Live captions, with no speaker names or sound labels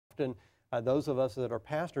often those of us that are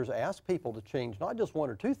pastors ask people to change not just one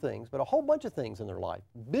or two things, but a whole bunch of things in their life,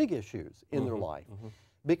 big issues in their life.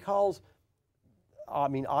 Because, I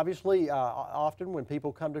mean, obviously, often when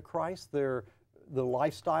people come to Christ, the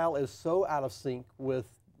lifestyle is so out of sync with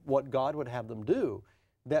what God would have them do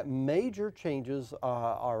that major changes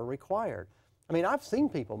are required. I mean, I've seen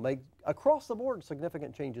people make, across the board,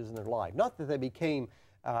 significant changes in their life. Not that they became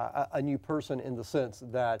a new person in the sense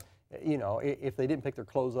that, you know, if they didn't pick their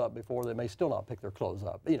clothes up before, they may still not pick their clothes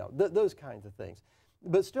up, you know, those kinds of things.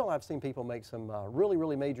 But still, I've seen people make some really,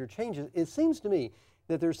 really major changes. It seems to me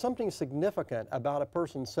that there's something significant about a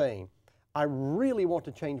person saying, I really want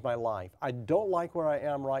to change my life. I don't like where I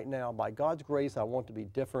am right now. By God's grace, I want to be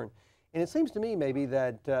different. And it seems to me maybe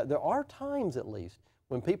that there are times, at least,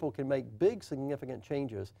 when people can make big, significant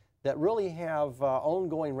changes that really have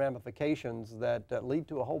ongoing ramifications that lead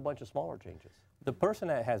to a whole bunch of smaller changes. The person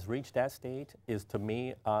that has reached that state is, to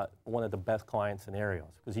me, one of the best client scenarios.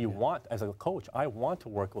 Because you want, as a coach, I want to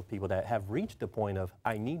work with people that have reached the point of,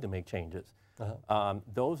 I need to make changes.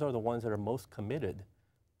 Those are the ones that are most committed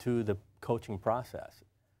to the coaching process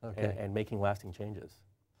and making lasting changes.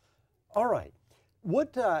 All right.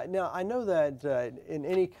 What, now, I know that in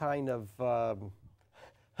any kind of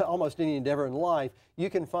almost any endeavor in life, you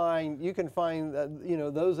can find you know,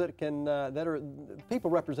 those that can people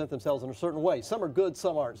represent themselves in a certain way. Some are good,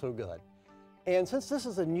 some aren't so good. And since this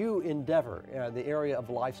is a new endeavor, the area of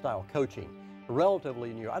lifestyle coaching,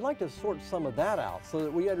 relatively new, I'd like to sort some of that out so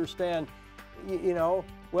that we understand, you know,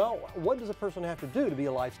 well, what does a person have to do to be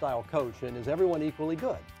a lifestyle coach, and is everyone equally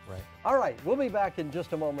good? Right. All right, we'll be back in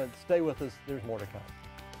just a moment. Stay with us. There's more to come.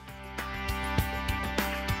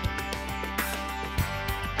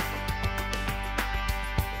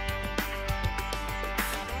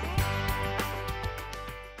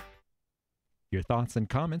 Your thoughts and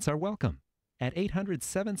comments are welcome at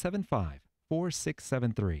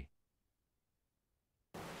 800-775-4673.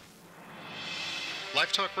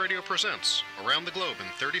 Lifetalk Radio presents Around the Globe in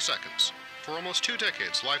 30 Seconds. For almost 2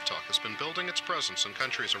 decades, Lifetalk has been building its presence in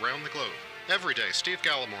countries around the globe. Every day, Steve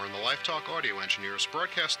Gallimore and the Lifetalk audio engineers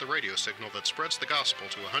broadcast the radio signal that spreads the gospel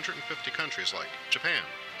to 150 countries like Japan,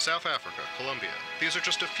 South Africa, Colombia. These are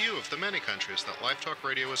just a few of the many countries that Lifetalk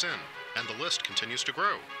Radio is in, and the list continues to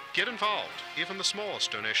grow. Get involved. Even the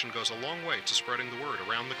smallest donation goes a long way to spreading the word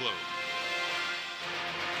around the globe.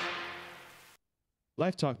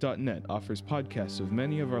 Lifetalk.net offers podcasts of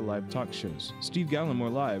many of our live talk shows. Steve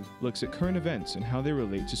Gallimore Live looks at current events and how they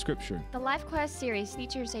relate to Scripture. The LifeQuest series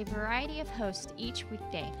features a variety of hosts each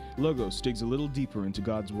weekday. Logos digs a little deeper into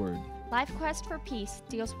God's Word. LifeQuest for Peace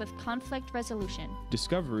deals with conflict resolution.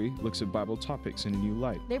 Discovery looks at Bible topics in a new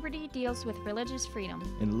light. Liberty deals with religious freedom.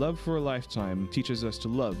 And Love for a Lifetime teaches us to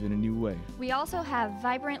love in a new way. We also have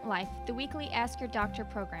Vibrant Life, the weekly Ask Your Doctor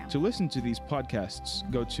program. To listen to these podcasts,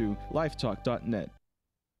 go to lifetalk.net.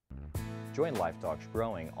 Join Lifetalk's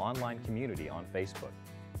growing online community on Facebook.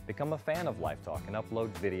 Become a fan of Lifetalk and upload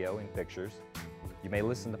video and pictures. You may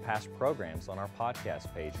listen to past programs on our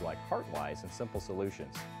podcast page like Heartwise and Simple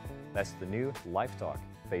Solutions. That's the new Lifetalk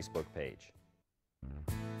Facebook page.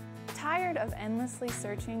 Tired of endlessly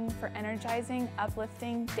searching for energizing,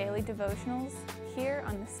 uplifting daily devotionals? Here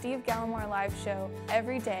on the Steve Gallimore Live Show,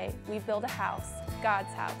 every day we build a house,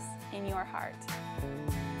 God's house, in your heart.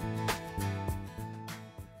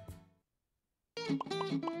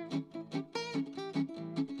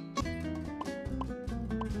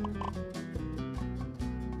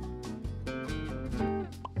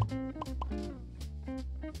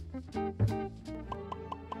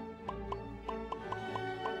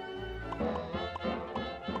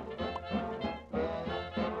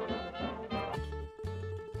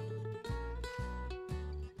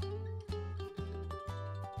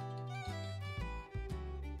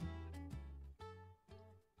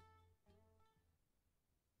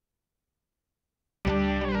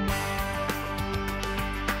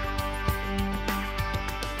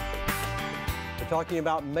 Talking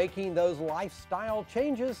about making those lifestyle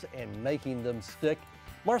changes and making them stick.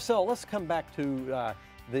 Marcel, let's come back to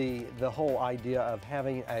the whole idea of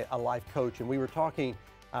having a life coach. And we were talking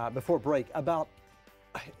before break about,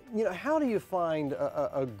 you know, how do you find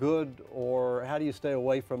a good, or how do you stay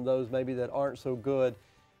away from those maybe that aren't so good?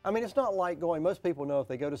 I mean, it's not like going, most people know if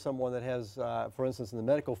they go to someone that has, for instance, in the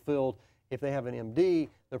medical field, if they have an MD,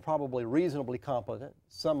 they're probably reasonably competent,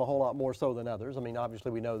 some a whole lot more so than others. I mean, obviously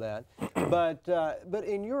we know that. But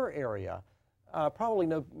in your area, probably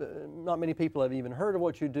not many people have even heard of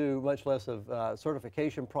what you do, much less of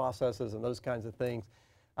certification processes and those kinds of things.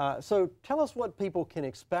 So tell us what people can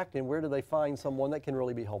expect and where do they find someone that can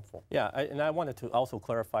really be helpful? Yeah, and I wanted to also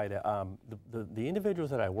clarify that the individuals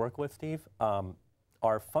that I work with, Steve,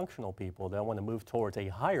 are functional people that want to move towards a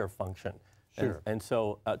higher function. Sure. And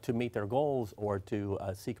so to meet their goals or to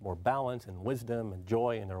seek more balance and wisdom and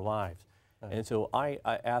joy in their lives. And so I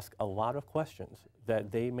ask a lot of questions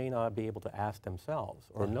that they may not be able to ask themselves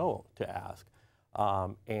or know to ask.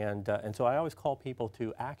 And so I always call people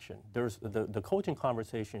to action. There's the coaching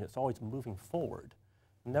conversation, it's always moving forward,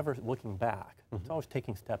 never looking back. It's always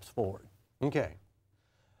taking steps forward. Okay.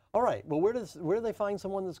 All right. Well, where do they find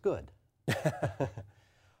someone that's good?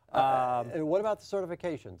 And what about the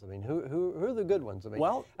certifications? I mean, who are the good ones? I mean,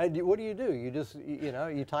 well, what do? You just,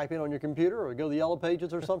 you type in on your computer or go to the Yellow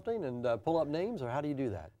Pages or something and pull up names, or how do you do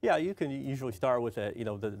that? Yeah, you can usually start with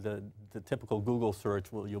the typical Google search.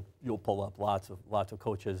 You'll pull up lots of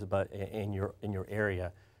coaches, but in your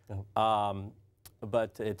area.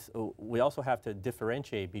 But we also have to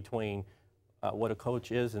differentiate between what a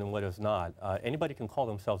coach is and what is not. Anybody can call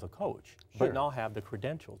themselves a coach, but not have the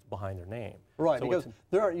credentials behind their name. Right, so because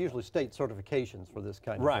there aren't usually state certifications for this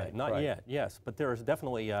kind of thing. Right, not yet, yes. But there is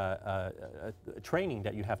definitely a training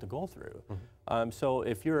that you have to go through. So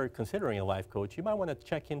if you're considering a life coach, you might want to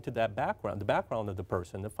check into that background, the background of the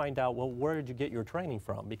person, to find out, well, where did you get your training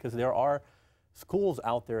from? Because there are schools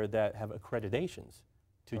out there that have accreditations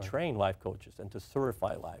to train life coaches and to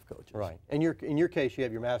certify life coaches. Right. And in your case, you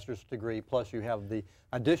have your master's degree, plus you have the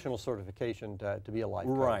additional certification to be a life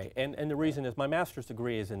coach. Right. And the reason is my master's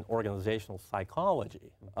degree is in organizational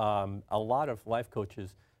psychology. A lot of life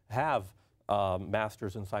coaches have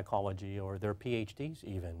masters in psychology, or their PhDs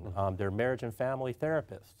even. They're marriage and family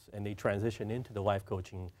therapists, and they transition into the life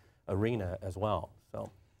coaching arena as well. So.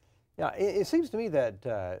 Yeah, it seems to me that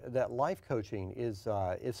that life coaching is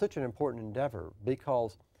such an important endeavor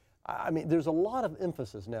because, I mean, there's a lot of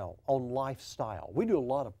emphasis now on lifestyle. We do a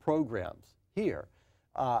lot of programs here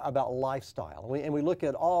about lifestyle, and we look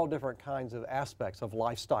at all different kinds of aspects of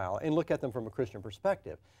lifestyle and look at them from a Christian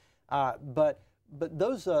perspective. But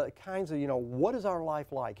those kinds of, what is our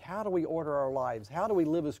life like? How do we order our lives? How do we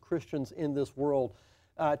live as Christians in this world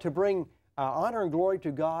to bring honor and glory to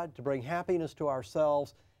God, to bring happiness to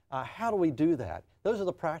ourselves? How do we do that? Those are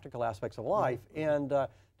the practical aspects of life, and to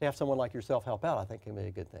have someone like yourself help out, I think, can be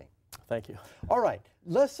a good thing. Thank you. All right,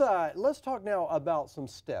 let's talk now about some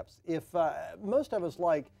steps. If most of us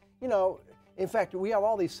in fact, we have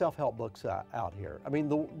all these self-help books out here. I mean,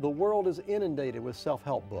 the world is inundated with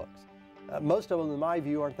self-help books. Most of them, in my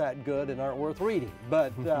view, aren't that good and aren't worth reading.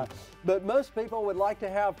 But but most people would like to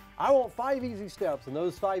have, I want 5 easy steps, and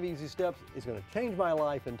those 5 easy steps is going to change my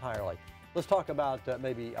life entirely. Let's talk about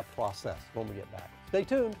maybe a process when we get back. Stay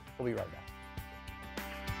tuned. We'll be right back.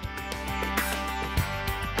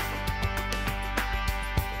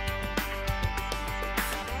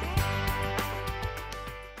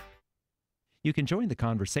 You can join the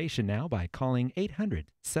conversation now by calling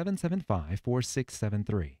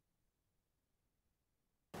 800-775-4673.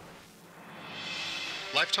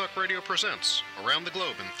 Lifetalk Radio presents Around the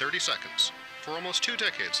Globe in 30 Seconds. For almost 2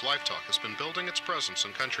 decades, Lifetalk has been building its presence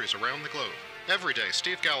in countries around the globe. Every day,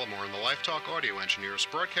 Steve Gallimore and the Lifetalk audio engineers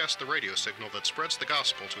broadcast the radio signal that spreads the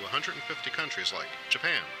gospel to 150 countries like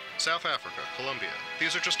Japan, South Africa, Colombia.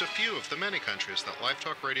 These are just a few of the many countries that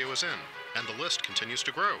Lifetalk Radio is in, and the list continues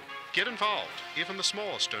to grow. Get involved. Even the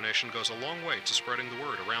smallest donation goes a long way to spreading the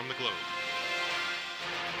word around the globe.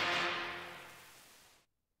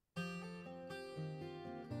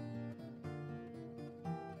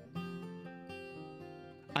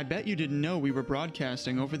 I bet you didn't know we were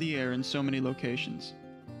broadcasting over the air in so many locations.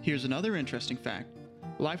 Here's another interesting fact.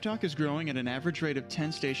 Lifetalk is growing at an average rate of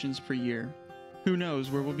 10 stations per year. Who knows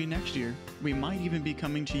where we'll be next year? We might even be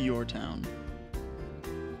coming to your town.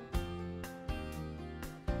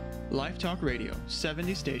 Lifetalk Radio,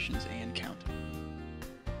 70 stations and counting.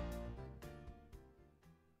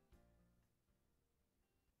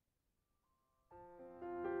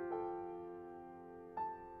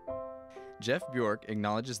 Jeff Bjork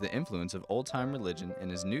acknowledges the influence of old-time religion in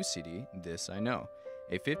his new CD, This I Know,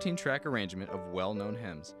 a 15-track arrangement of well-known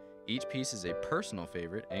hymns. Each piece is a personal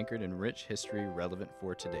favorite anchored in rich history relevant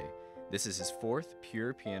for today. This is his 4th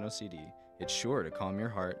pure piano CD. It's sure to calm your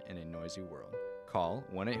heart in a noisy world. Call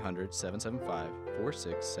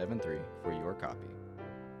 1-800-775-4673 for your copy.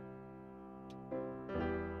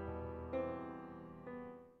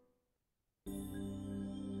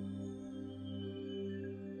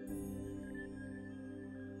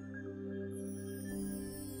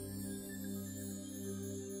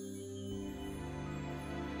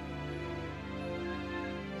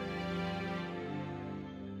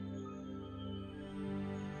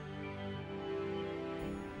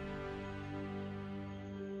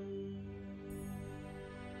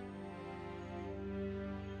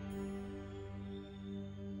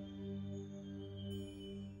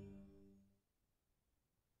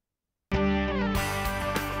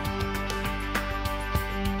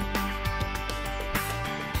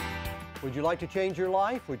 Would you like to change your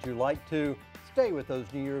life? Would you like to stay with those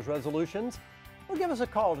New Year's resolutions? Well, give us a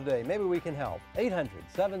call today. Maybe we can help.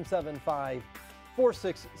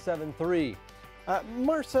 800-775-4673.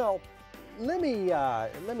 Marcel, let me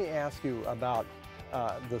ask you about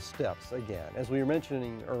the steps again. As we were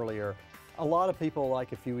mentioning earlier, a lot of people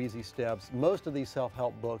like a few easy steps. Most of these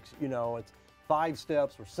self-help books, you know, it's 5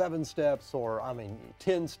 steps or 7 steps or,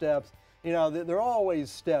 10 steps. You know, they're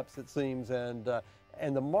always steps, it seems, and the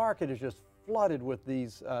market is just flooded with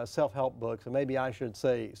these self-help books, and maybe I should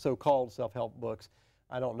say so-called self-help books.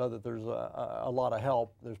 I don't know that there's a lot of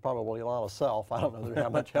help. There's probably a lot of self. I don't know how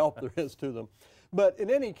much help there is to them. But in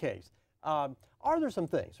any case, are there some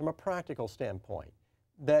things from a practical standpoint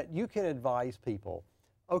that you can advise people,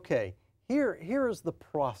 okay, here is the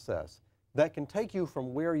process that can take you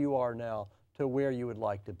from where you are now to where you would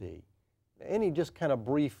like to be? Any just kind of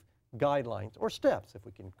brief guidelines or steps, if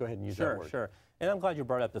we can go ahead and use that word. Sure. And I'm glad you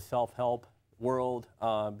brought up the self-help world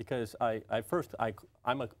because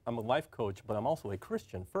I'm a life coach, but I'm also a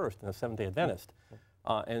Christian first and a Seventh-day Adventist.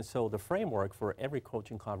 And so the framework for every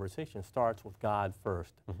coaching conversation starts with God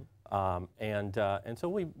first. And so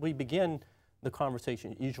we begin the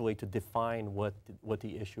conversation usually to define what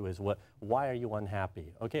the issue is. Why are you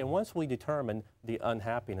unhappy? Okay, and once we determine the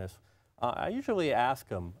unhappiness, I usually ask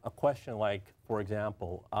them a question like, for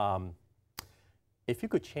example, if you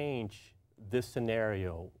could change this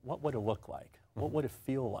scenario, what would it look like? What would it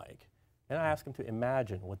feel like? And I ask them to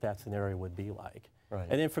imagine what that scenario would be like. Right.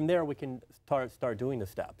 And then from there, we can start doing the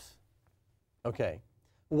steps. Okay.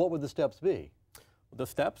 What would the steps be? The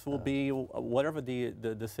steps will be whatever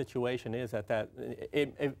the situation is at that.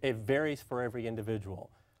 It varies for every individual.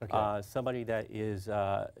 Okay. Somebody that is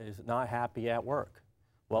not happy at work.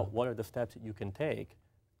 Well, what are the steps that you can take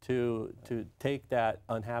to take that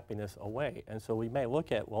unhappiness away? And so we may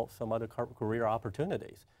look at, well, some other career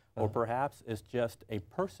opportunities, or perhaps it's just a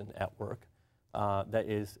person at work that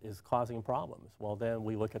is causing problems. Well, then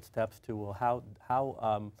we look at steps to, well,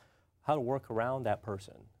 how to work around that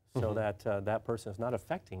person so that that person is not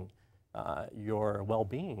affecting your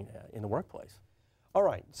well-being in the workplace. All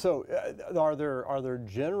right. So, are there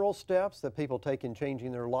general steps that people take in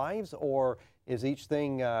changing their lives, or is each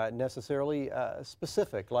thing necessarily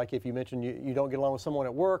specific? Like if you mentioned you don't get along with someone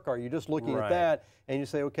at work, are you just looking at that and you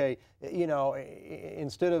say, okay, you know,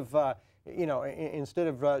 instead of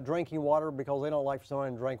drinking water because they don't like for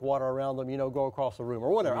someone to drink water around them, you know, go across the room or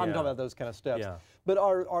whatever. I'm talking about those kind of steps. Yeah. But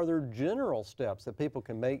are there general steps that people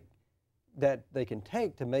can make, that they can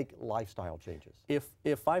take to make lifestyle changes?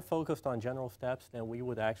 If I focused on general steps, then we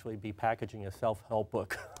would actually be packaging a self-help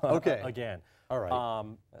book again. All right.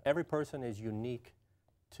 Every person is unique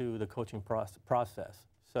to the coaching process.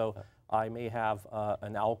 So I may have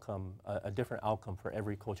an outcome, a different outcome for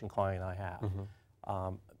every coaching client I have.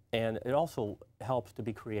 And it also helps to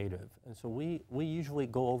be creative. And so we usually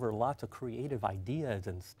go over lots of creative ideas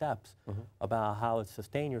and steps about how to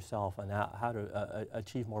sustain yourself and how to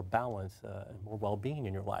achieve more balance and more well-being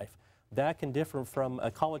in your life. That can differ from a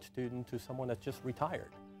college student to someone that's just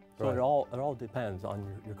retired. So it all depends on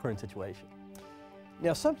your current situation.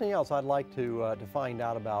 Now, something else I'd like to find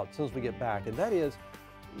out about as soon as we get back, and that is,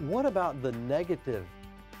 what about the negative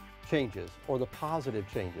changes or the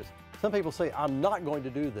positive changes? Some people say, I'm not going to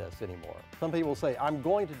do this anymore. Some people say, I'm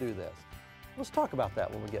going to do this. Let's talk about that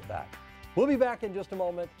when we get back. We'll be back in just a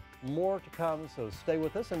moment. More to come, so stay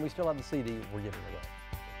with us, and we still have the CD we're giving away.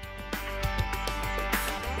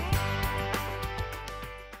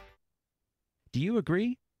 Do you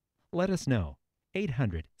agree? Let us know.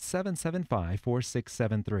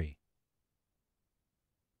 800-775-4673.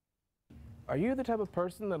 Are you the type of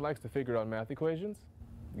person that likes to figure out math equations?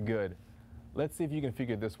 Good. Let's see if you can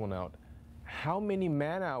figure this one out. How many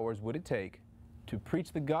man-hours would it take to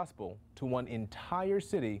preach the gospel to one entire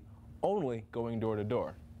city only going door to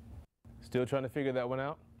door? Still trying to figure that one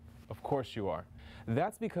out? Of course you are.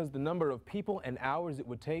 That's because the number of people and hours it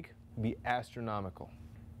would take would be astronomical.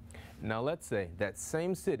 Now let's say that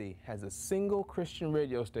same city has a single Christian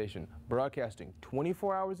radio station broadcasting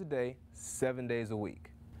 24 hours a day, 7 days a week.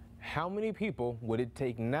 How many people would it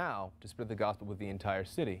take now to spread the gospel with the entire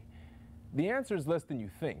city? The answer is less than you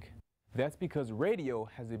think. That's because radio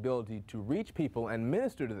has the ability to reach people and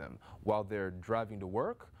minister to them while they're driving to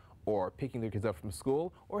work, or picking their kids up from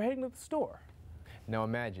school, or heading to the store. Now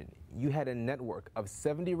imagine you had a network of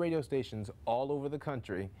 70 radio stations all over the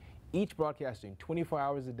country, each broadcasting 24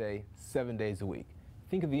 hours a day, 7 days a week.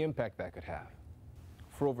 Think of the impact that could have.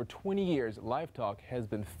 For over 20 years, Lifetalk has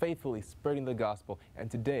been faithfully spreading the gospel, and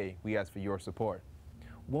today we ask for your support.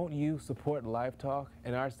 Won't you support Lifetalk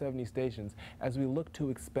and our 70 stations as we look to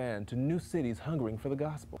expand to new cities hungering for the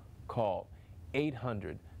gospel? call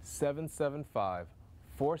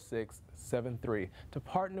 800-775-4673 to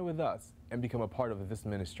partner with us and become a part of this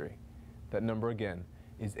ministry. That number again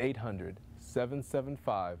is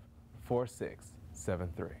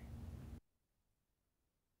 800-775-4673.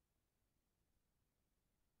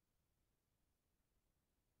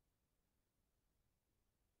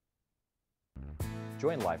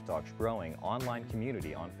 Join Lifetalk's growing online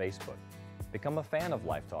community on Facebook. Become a fan of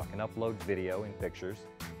Lifetalk and upload video and pictures.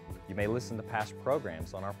 You may listen to past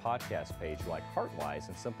programs on our podcast page like Heartwise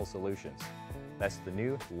and Simple Solutions. That's the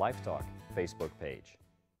new Lifetalk Facebook page.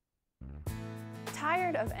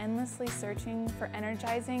 Tired of endlessly searching for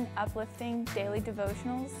energizing, uplifting daily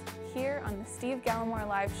devotionals? Here on the Steve Gallimore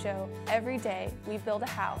Live Show, every day we build a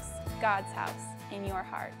house, God's house, in your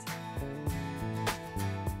heart.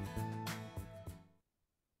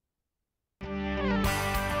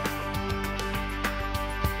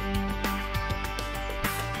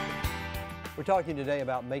 We're talking today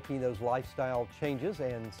about making those lifestyle changes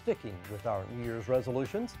and sticking with our New Year's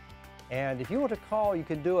resolutions. And if you want to call, you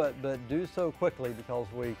can do it, but do so quickly because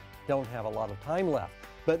we don't have a lot of time left.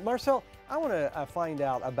 But Marcel, I want to find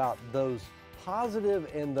out about those positive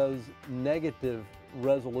and those negative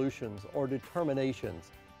resolutions or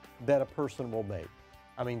determinations that a person will make.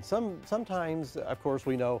 I mean, sometimes, of course,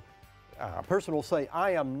 we know a person will say,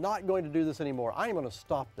 I am not going to do this anymore. I am going to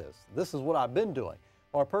stop this. This is what I've been doing.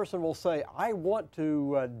 Or a person will say, I want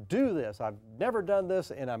to do this. I've never done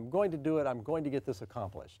this, and I'm going to do it. I'm going to get this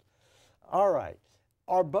accomplished. All right.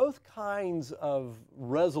 Are both kinds of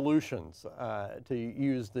resolutions, to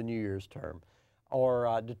use the New Year's term,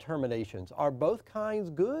 or determinations, are both kinds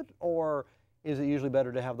good, or is it usually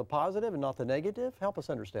better to have the positive and not the negative? Help us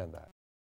understand that.